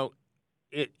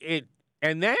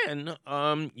then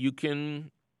you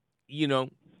can,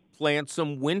 plant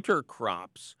some winter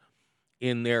crops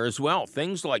in there as well.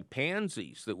 Things like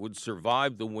pansies that would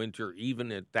survive the winter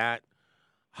even at that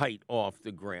height off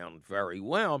the ground very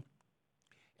well.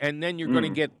 And then you're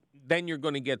going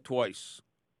to get twice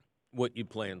what you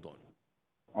planned on.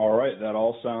 All right, that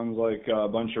all sounds like a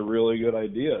bunch of really good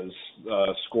ideas.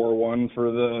 Score one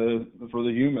for the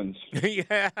humans.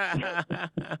 Yeah,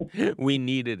 we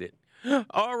needed it.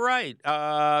 All right,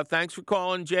 thanks for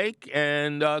calling, Jake,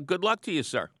 and good luck to you,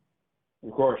 sir.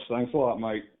 Of course. Thanks a lot,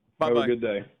 Mike. Bye-bye. Have a good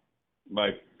day.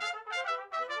 Bye.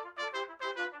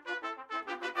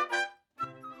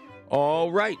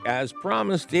 All right, as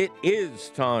promised, it is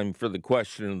time for the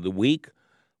question of the week,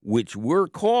 which we're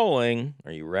calling,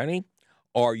 are you ready?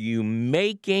 Are you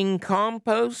making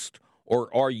compost or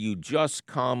are you just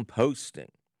composting?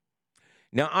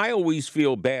 Now, I always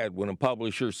feel bad when a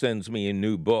publisher sends me a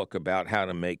new book about how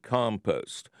to make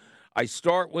compost. I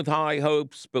start with high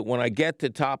hopes, but when I get to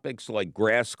topics like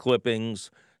grass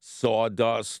clippings,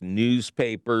 sawdust,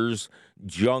 newspapers,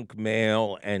 junk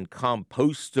mail, and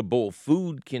compostable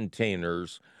food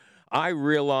containers, I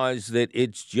realize that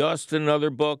it's just another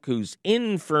book whose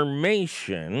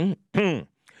information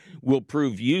will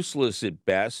prove useless at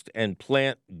best and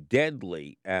plant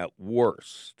deadly at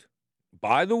worst.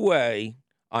 By the way,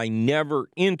 I never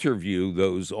interview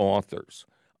those authors.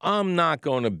 I'm not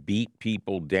going to beat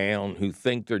people down who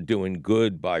think they're doing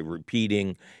good by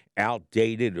repeating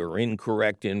outdated or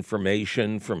incorrect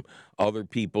information from other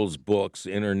people's books,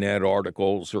 internet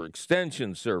articles, or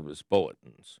extension service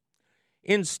bulletins.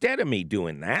 Instead of me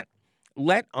doing that,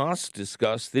 let us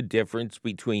discuss the difference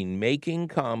between making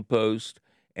compost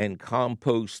and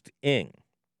composting.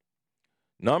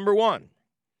 Number one,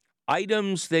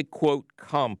 items that, quote,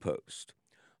 compost.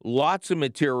 Lots of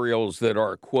materials that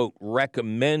are, quote,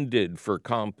 recommended for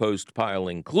compost pile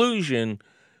inclusion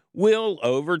will,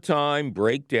 over time,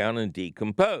 break down and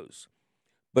decompose.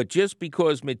 But just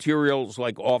because materials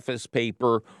like office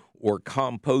paper or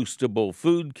compostable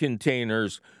food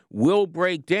containers will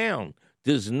break down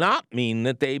does not mean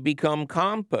that they become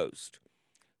compost.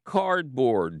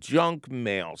 Cardboard, junk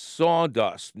mail,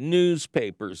 sawdust,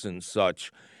 newspapers, and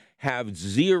such have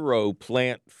zero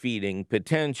plant feeding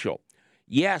potential.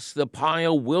 Yes, the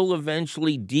pile will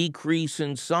eventually decrease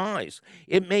in size.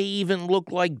 It may even look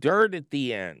like dirt at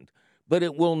the end, but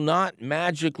it will not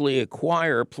magically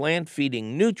acquire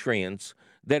plant-feeding nutrients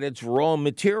that its raw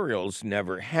materials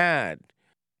never had.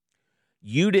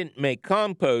 You didn't make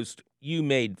compost, you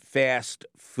made fast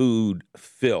food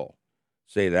fill.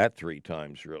 Say that 3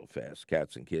 times real fast,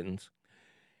 cats and kittens.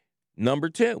 Number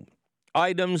 2,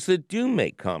 items that do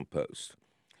make compost.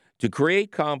 To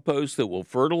create compost that will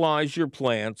fertilize your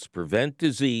plants, prevent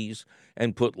disease,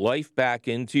 and put life back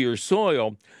into your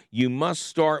soil, you must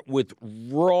start with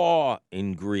raw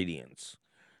ingredients.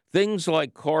 Things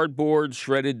like cardboard,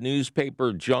 shredded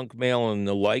newspaper, junk mail, and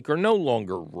the like are no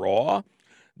longer raw.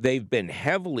 They've been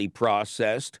heavily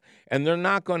processed, and they're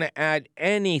not going to add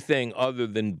anything other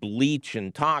than bleach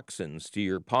and toxins to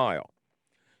your pile.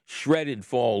 Shredded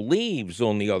fall leaves,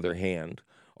 on the other hand,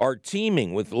 are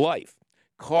teeming with life.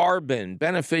 Carbon,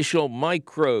 beneficial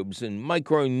microbes, and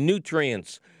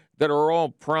micronutrients that are all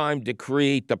primed to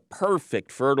create the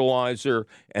perfect fertilizer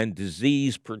and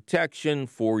disease protection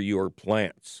for your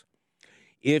plants.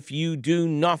 If you do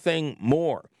nothing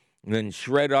more than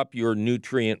shred up your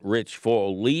nutrient-rich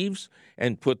fall leaves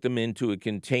and put them into a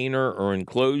container or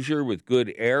enclosure with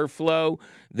good airflow,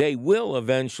 they will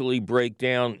eventually break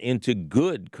down into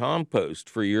good compost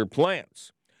for your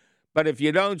plants. But if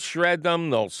you don't shred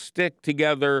them, they'll stick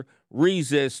together,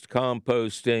 resist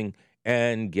composting,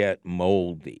 and get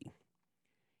moldy.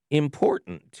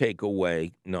 Important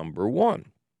takeaway number 1.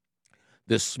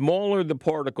 The smaller the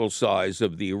particle size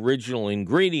of the original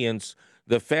ingredients,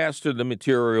 the faster the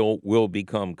material will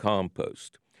become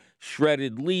compost.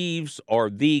 Shredded leaves are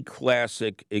the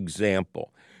classic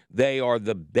example. They are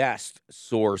the best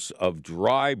source of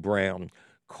dry brown,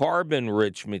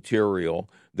 carbon-rich material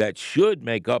that should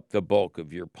make up the bulk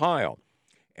of your pile,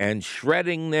 and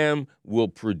shredding them will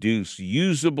produce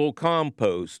usable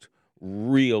compost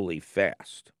really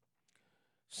fast.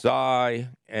 Sigh,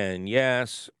 and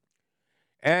yes,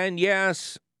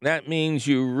 that means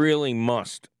you really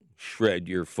must shred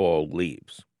your fall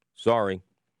leaves. Sorry.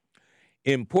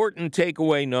 Important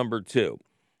takeaway number 2.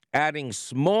 Adding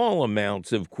small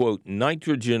amounts of, quote,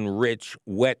 nitrogen-rich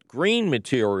wet green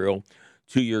material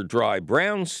to your dry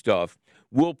brown stuff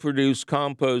will produce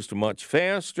compost much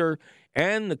faster,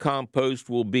 and the compost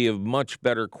will be of much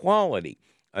better quality,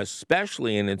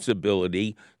 especially in its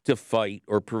ability to fight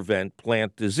or prevent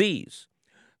plant disease.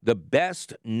 The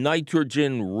best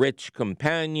nitrogen-rich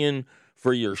companion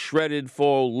for your shredded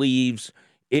fall leaves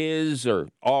is or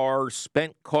are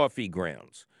spent coffee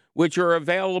grounds, which are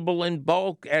available in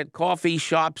bulk at coffee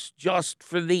shops just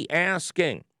for the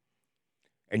asking.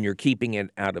 And you're keeping it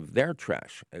out of their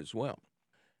trash as well.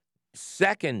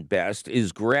 Second best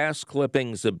is grass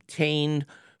clippings obtained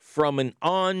from an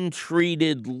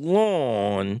untreated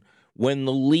lawn when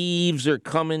the leaves are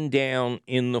coming down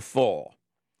in the fall.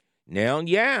 Now,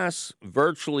 yes,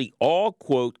 virtually all,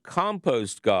 quote,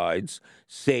 compost guides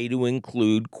say to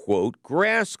include, quote,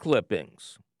 grass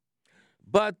clippings.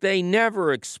 But they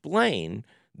never explain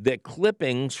that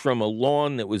clippings from a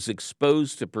lawn that was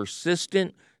exposed to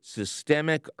persistent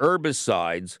systemic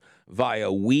herbicides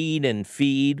via weed and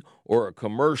feed or a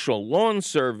commercial lawn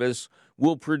service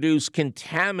will produce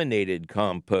contaminated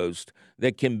compost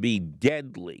that can be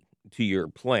deadly to your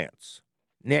plants.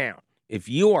 Now, if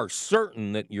you are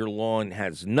certain that your lawn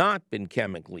has not been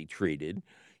chemically treated,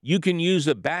 you can use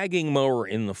a bagging mower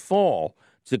in the fall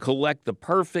to collect the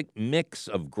perfect mix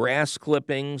of grass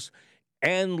clippings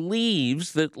and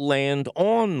leaves that land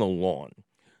on the lawn.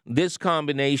 This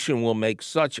combination will make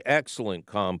such excellent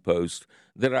compost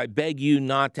that I beg you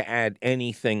not to add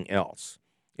anything else.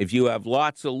 If you have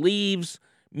lots of leaves,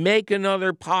 make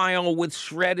another pile with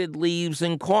shredded leaves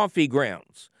and coffee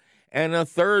grounds, and a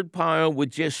third pile with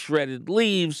just shredded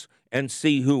leaves, and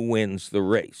see who wins the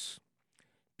race.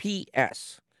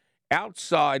 P.S.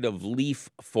 Outside of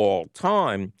leaf fall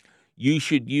time, you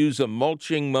should use a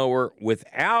mulching mower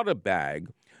without a bag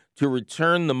to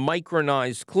return the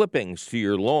micronized clippings to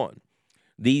your lawn.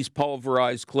 These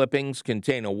pulverized clippings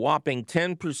contain a whopping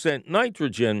 10%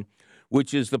 nitrogen,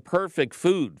 which is the perfect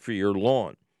food for your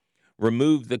lawn.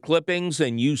 Remove the clippings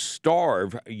and you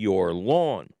starve your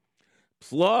lawn.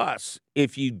 Plus,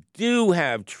 if you do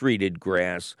have treated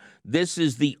grass, this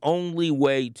is the only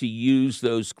way to use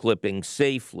those clippings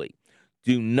safely.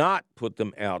 Do not put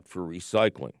them out for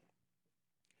recycling.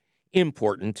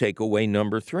 Important takeaway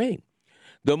number 3.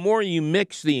 The more you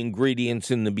mix the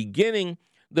ingredients in the beginning,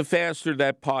 the faster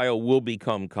that pile will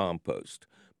become compost.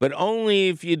 But only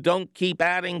if you don't keep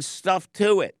adding stuff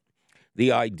to it.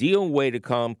 The ideal way to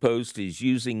compost is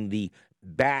using the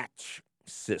batch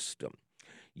system.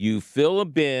 You fill a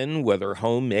bin, whether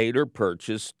homemade or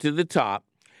purchased, to the top,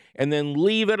 and then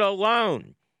leave it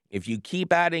alone. If you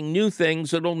keep adding new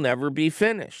things, it'll never be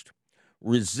finished.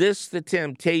 Resist the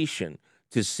temptation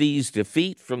to seize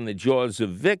defeat from the jaws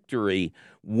of victory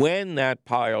when that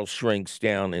pile shrinks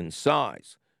down in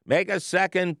size. Make a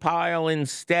second pile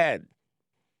instead.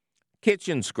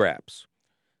 Kitchen scraps.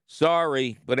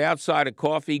 Sorry, but outside of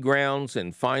coffee grounds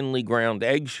and finely ground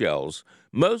eggshells,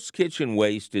 most kitchen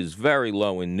waste is very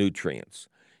low in nutrients.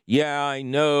 Yeah, I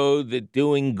know that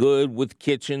doing good with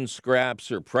kitchen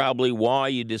scraps are probably why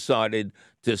you decided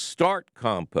to start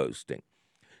composting.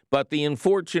 But the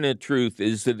unfortunate truth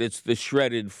is that it's the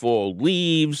shredded fall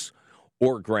leaves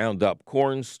or ground up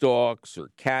corn stalks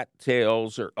or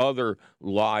cattails or other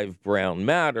live brown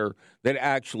matter that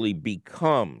actually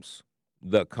becomes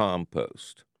the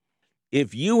compost.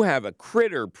 If you have a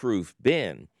critter-proof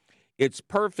bin, it's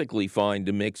perfectly fine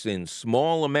to mix in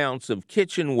small amounts of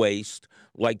kitchen waste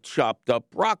like chopped up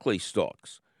broccoli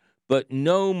stalks, but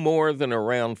no more than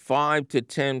around 5 to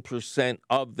 10%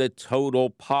 of the total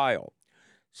pile.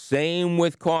 Same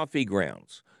with coffee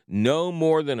grounds. No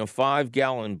more than a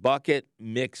 5-gallon bucket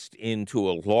mixed into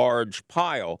a large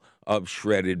pile of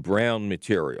shredded brown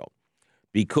material.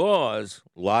 Because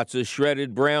lots of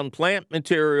shredded brown plant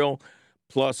material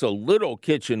plus a little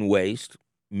kitchen waste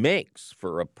makes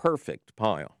for a perfect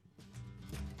pile.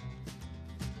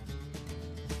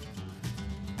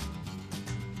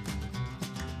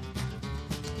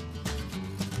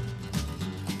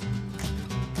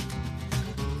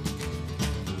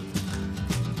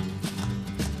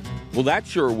 Well, that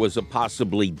sure was a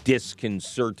possibly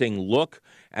disconcerting look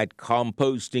at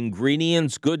compost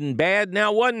ingredients, good and bad,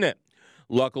 now wasn't it?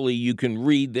 Luckily, you can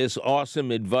read this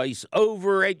awesome advice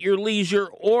over at your leisure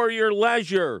or your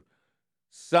leisure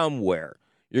somewhere.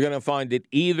 You're going to find it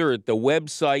either at the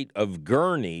website of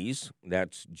Gurneys,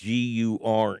 that's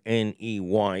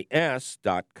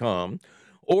GURNEYS.com,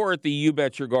 or at the You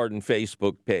Bet Your Garden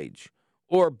Facebook page,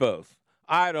 or both.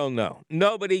 I don't know.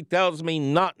 Nobody tells me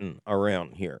nothing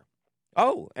around here.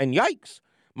 Oh, and yikes,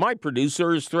 my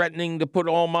producer is threatening to put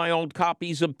all my old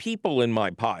copies of People in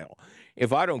my pile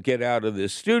if I don't get out of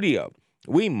this studio.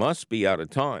 We must be out of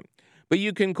time. But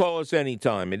you can call us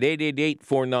anytime at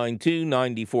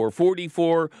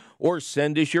 888-492-9444 or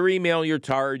send us your email. You're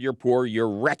tired, you're poor, you're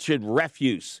wretched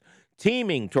refuse,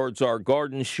 teeming towards our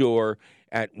garden shore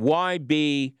at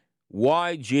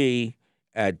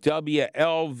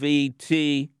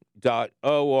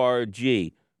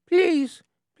YBYG@WLVT.org. Please,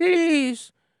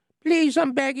 please, please,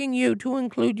 I'm begging you to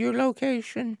include your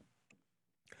location.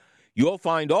 You'll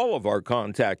find all of our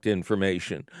contact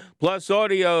information, plus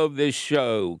audio of this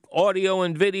show, audio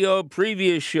and video of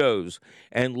previous shows,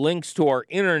 and links to our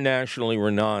internationally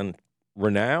renowned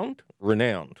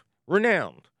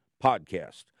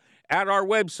podcast at our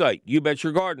website,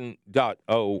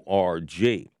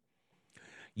 youbetyourgarden.org.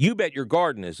 You Bet Your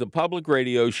Garden is a public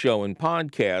radio show and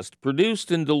podcast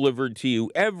produced and delivered to you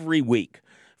every week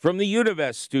from the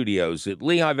Univest studios at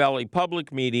Lehigh Valley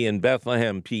Public Media in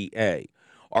Bethlehem, PA.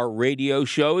 Our radio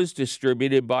show is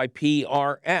distributed by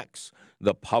PRX,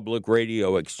 the Public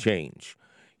Radio Exchange.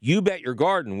 You Bet Your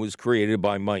Garden was created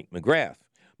by Mike McGrath.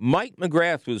 Mike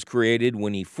McGrath was created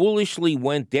when he foolishly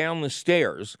went down the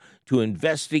stairs to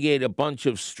investigate a bunch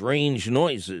of strange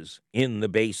noises in the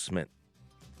basement.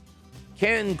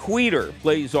 Ken Queter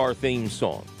plays our theme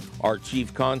song. Our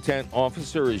Chief Content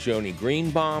Officer is Joni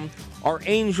Greenbaum. Our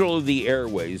Angel of the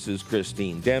Airways is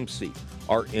Christine Dempsey.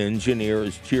 Our engineer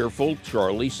is cheerful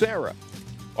Charlie Sarah.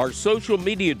 Our social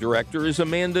media director is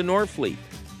Amanda Norfleet.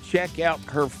 Check out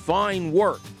her fine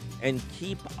work and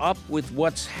keep up with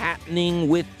what's happening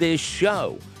with this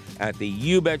show at the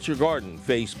You Bet Your Garden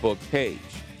Facebook page.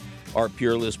 Our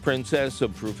peerless princess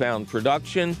of profound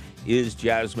production is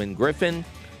Jasmine Griffin.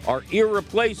 Our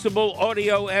irreplaceable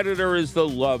audio editor is the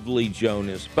lovely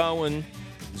Jonas Bowen.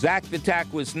 Zach the Tack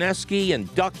Wisniewski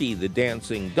and Ducky the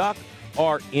Dancing Duck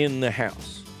are in the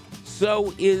house.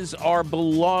 So is our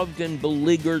beloved and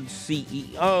beleaguered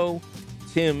CEO,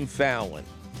 Tim Fallon.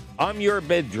 I'm your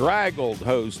bedraggled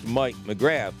host, Mike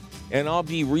McGrath, and I'll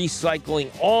be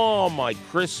recycling all my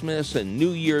Christmas and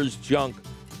New Year's junk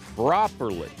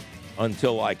properly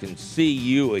until I can see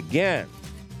you again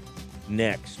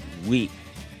next week.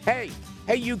 Hey,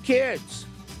 you kids,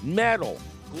 metal,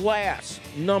 glass,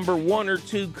 number 1 or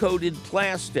 2 coated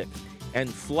plastic, and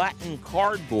flattened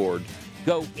cardboard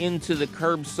go into the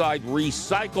curbside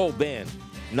recycle bin,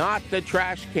 not the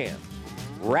trash can.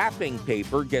 Wrapping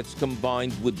paper gets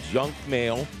combined with junk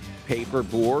mail,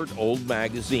 paperboard, old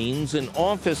magazines, and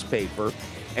office paper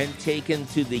and taken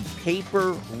to the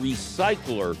paper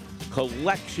recycler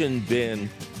collection bin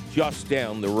just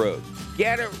down the road.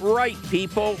 Get it right,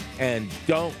 people, and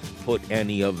don't put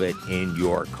any of it in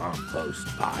your compost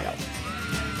pile.